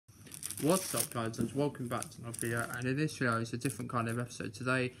What's up guys, and welcome back to another video, and in this video it's a different kind of episode.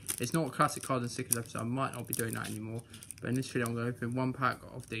 Today it's not a classic card and stickers episode, I might not be doing that anymore, but in this video I'm going to open one pack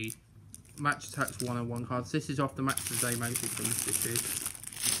of the Match Attacks 101 cards. This is off the Match of the Day magazine from this issue.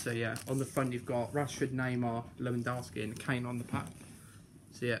 So yeah, on the front you've got Rashford, Neymar, Lewandowski and Kane on the pack.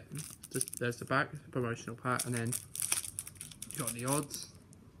 So yeah, there's the back, promotional pack, and then you've got the odds.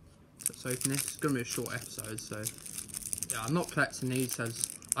 So let's open this. It's going to be a short episode, so yeah, I'm not collecting these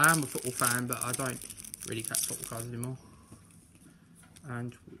as I am a football fan, but I don't really catch football cards anymore.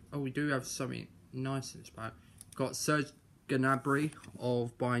 And oh, we do have something nice in this pack. Got Serge Gnabry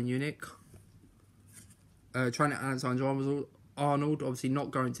of Bayern Munich. Trent Alexander-Arnold, obviously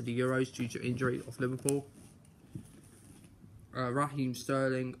not going to the Euros due to injury of Liverpool. Raheem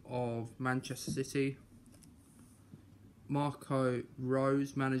Sterling of Manchester City. Marco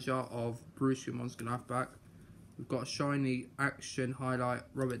Rose, manager of Borussia Mönchengladbach. We've got a shiny action highlight,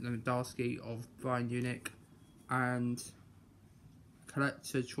 Robert Lewandowski of Bayern Munich, and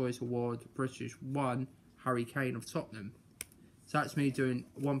Collector Choice Award, British 1, Harry Kane of Tottenham. So that's me doing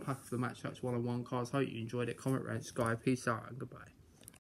one pack of the Match Attacks 101 cards. Hope you enjoyed it. Comment, rate, subscribe. Peace out and goodbye.